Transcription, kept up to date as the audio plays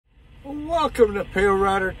Welcome to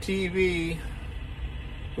PaleriderTV.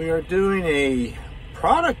 We are doing a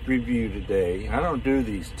product review today. I don't do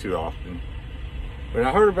these too often, but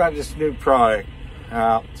I heard about this new product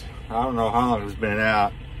out. I don't know how long it's been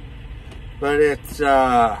out, but it's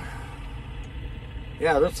yeah,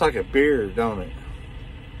 it looks like a beer, don't it?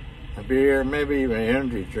 A beer, maybe even an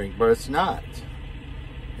energy drink, but it's not.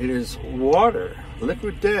 It is water,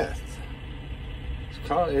 liquid death.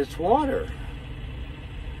 It's water.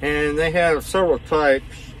 And they have several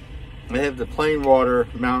types. They have the plain water,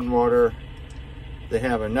 mountain water. They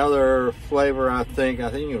have another flavor, I think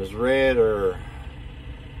it was red or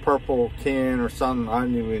purple can or something. I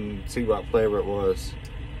didn't even see what flavor it was.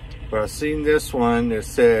 But I seen this one that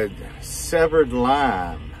said severed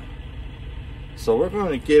lime. So we're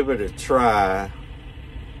going to give it a try.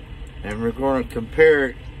 And we're going to compare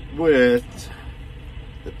it with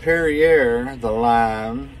the Perrier, the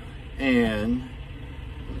lime, and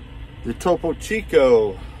the Topo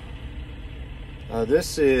Chico.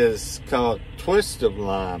 This is called Twist of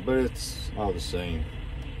Lime, but it's all the same.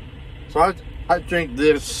 So I drink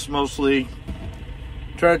this mostly.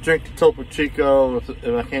 Try to drink the Topo Chico. If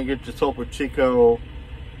I can't get the Topo Chico,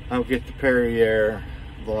 I'll get the Perrier,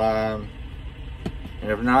 the lime. And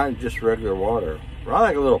if not, just regular water. But I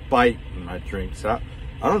like a little bite in my drinks. I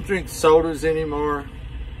don't drink sodas anymore.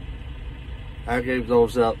 I gave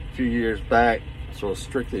those up a few years back. So it's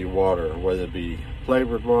strictly water, whether it be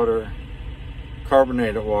flavored water,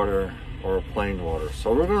 carbonated water, or plain water.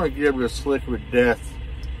 So we're going to give this liquid death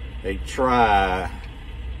a try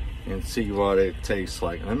and see what it tastes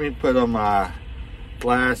like. Let me put on my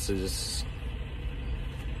glasses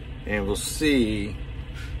and we'll see.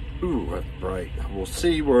 Ooh, that's bright. We'll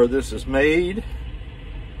see where this is made.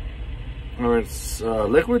 It's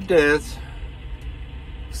liquid death,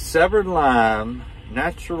 severed lime,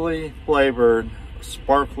 naturally flavored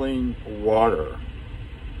sparkling water.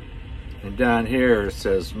 And down here it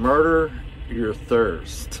says murder your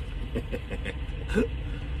thirst.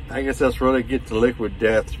 I guess that's where they get the liquid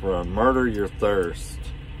death from. Murder your thirst.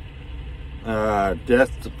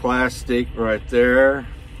 Death to plastic right there.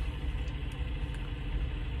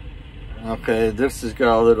 Okay, this has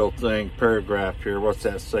got a little thing, paragraph here. What's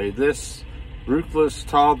that say? This ruthless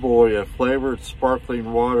tall boy of flavored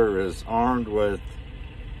sparkling water is armed with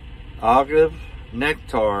agave,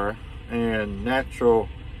 nectar, and natural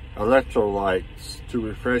electrolytes to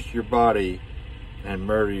refresh your body and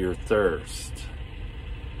murder your thirst.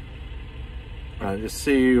 Just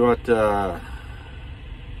see what oh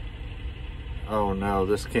no,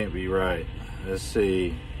 this can't be right. Let's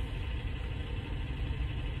see.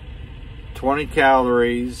 20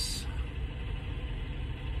 calories,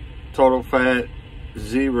 total fat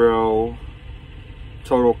 0,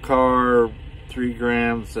 total carb 3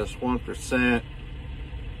 grams, that's 1%.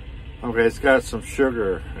 Okay, it's got some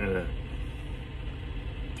sugar in it.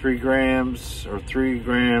 3 grams, or 3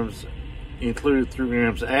 grams, included 3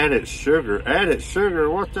 grams added sugar. Added sugar,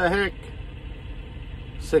 what the heck?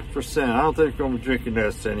 6%. I don't think I'm going to be drinking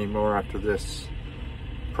this anymore after this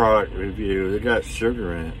product review. They got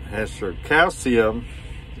sugar in it. It has sugar. Calcium,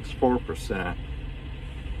 it's 4%.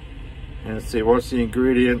 And let's see, what's the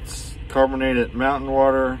ingredients? Carbonated mountain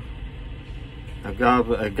water, agave,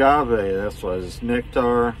 that's what it is,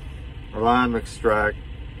 nectar, lime extract,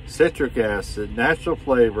 citric acid, natural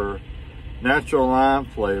flavor, natural lime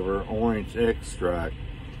flavor, orange extract.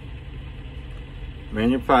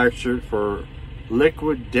 Manufactured for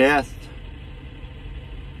Liquid Death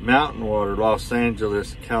Mountain Water, Los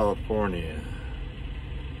Angeles, California.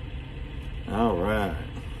 All right.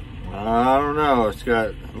 I don't know. It's got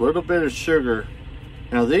a little bit of sugar.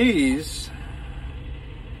 Now these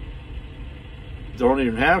don't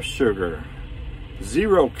even have sugar.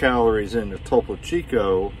 0 calories in the Topo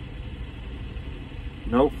Chico.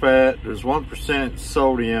 No fat. There's 1%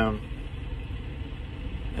 sodium.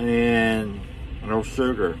 And no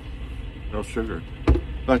sugar. No sugar.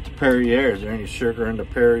 Like the Perrier. Is there any sugar in the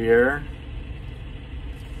Perrier?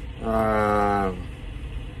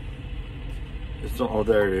 Oh,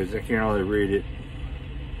 there it is. I can't hardly read it.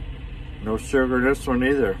 No sugar in this one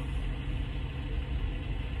either.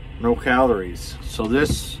 No calories. So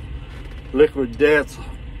this liquid death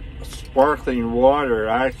sparkling water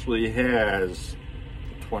actually has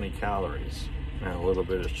 20 calories and a little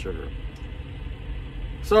bit of sugar.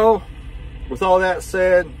 So with all that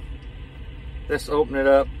said, let's open it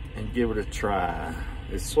up and give it a try.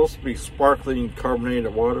 It's supposed to be sparkling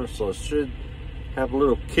carbonated water, so it should have a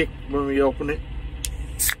little kick when we open it.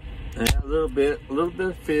 And a little bit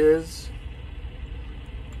of fizz.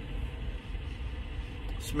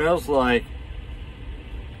 Smells like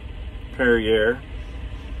Perrier.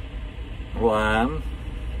 lime.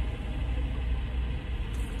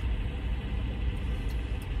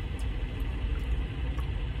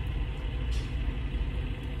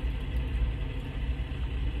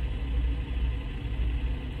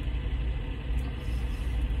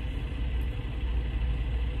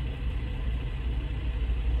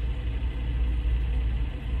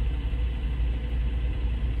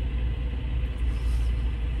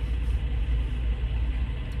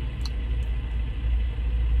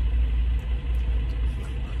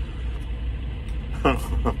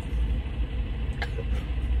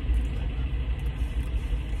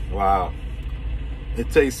 Wow,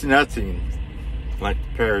 it tastes nothing like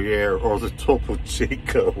the Perrier or the Topo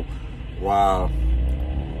Chico. Wow,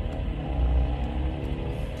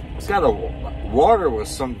 it's got a water with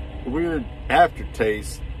some weird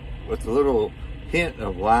aftertaste with a little hint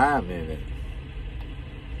of lime in it.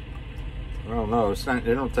 I don't know, it's not,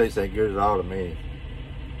 it don't taste that good at all to me.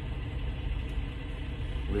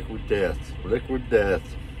 Liquid death, liquid death.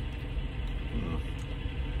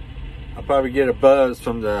 I'll probably get a buzz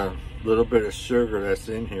from the little bit of sugar that's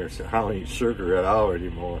in here. So I don't eat sugar at all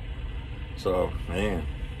anymore. So, man,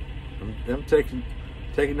 I'm taking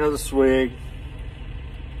another swig.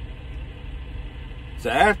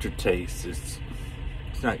 The aftertaste is,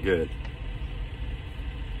 it's not good.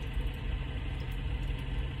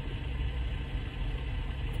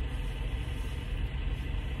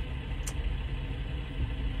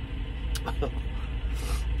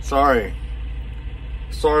 Sorry,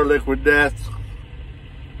 Liquid Death.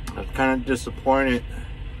 I'm kind of disappointed.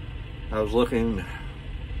 I was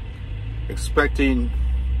expecting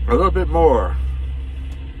a little bit more.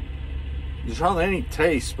 There's hardly any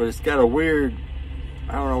taste, but it's got a weird,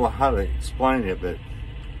 I don't know how to explain it, but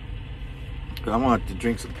I want to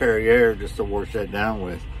drink some Perrier just to wash that down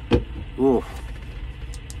with. Ooh.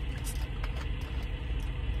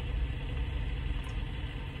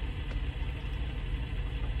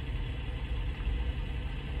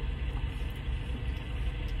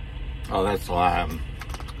 Oh, that's lime.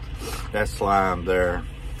 That's lime there.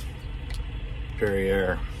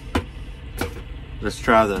 Perrier. Let's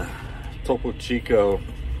try the Topo Chico.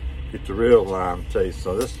 Get the real lime taste.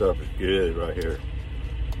 So this stuff is good right here.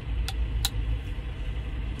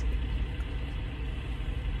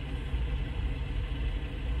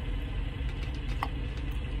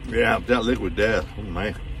 Yeah, that Liquid Death. Oh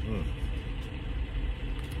man.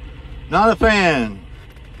 Not a fan.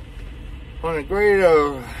 On a grade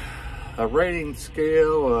of a rating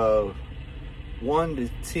scale of 1 to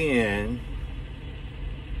 10,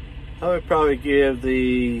 I would probably give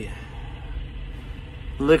the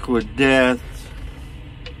Liquid Death,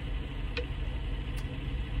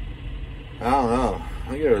 I don't know,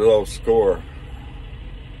 I give it a low score.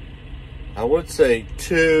 I would say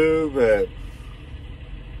 2, but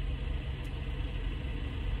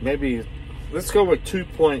maybe let's go with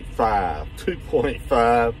 2.5.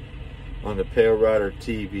 2.5 on the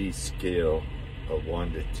PaleriderTV scale of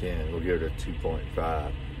 1 to 10. We'll give it a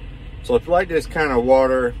 2.5. So if you like this kind of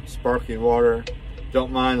water, sparkling water,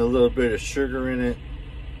 don't mind a little bit of sugar in it,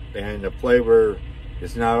 and the flavor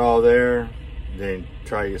is not all there, then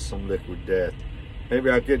try you some Liquid Death.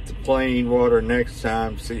 Maybe I'll get the plain water next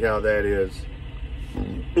time, see how that is.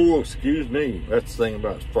 Oh, excuse me. That's the thing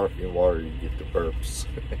about sparkling water, you get the burps.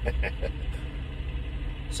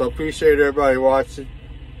 So appreciate everybody watching.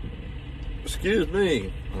 Excuse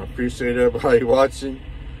me. I appreciate everybody watching.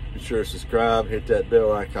 Be sure to subscribe, hit that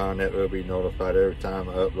bell icon. That will be notified every time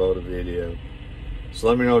I upload a video. So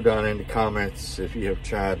let me know down in the comments if you have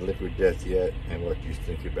tried Liquid Death yet and what you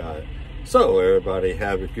think about it. So everybody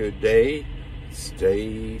have a good day.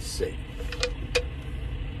 Stay safe.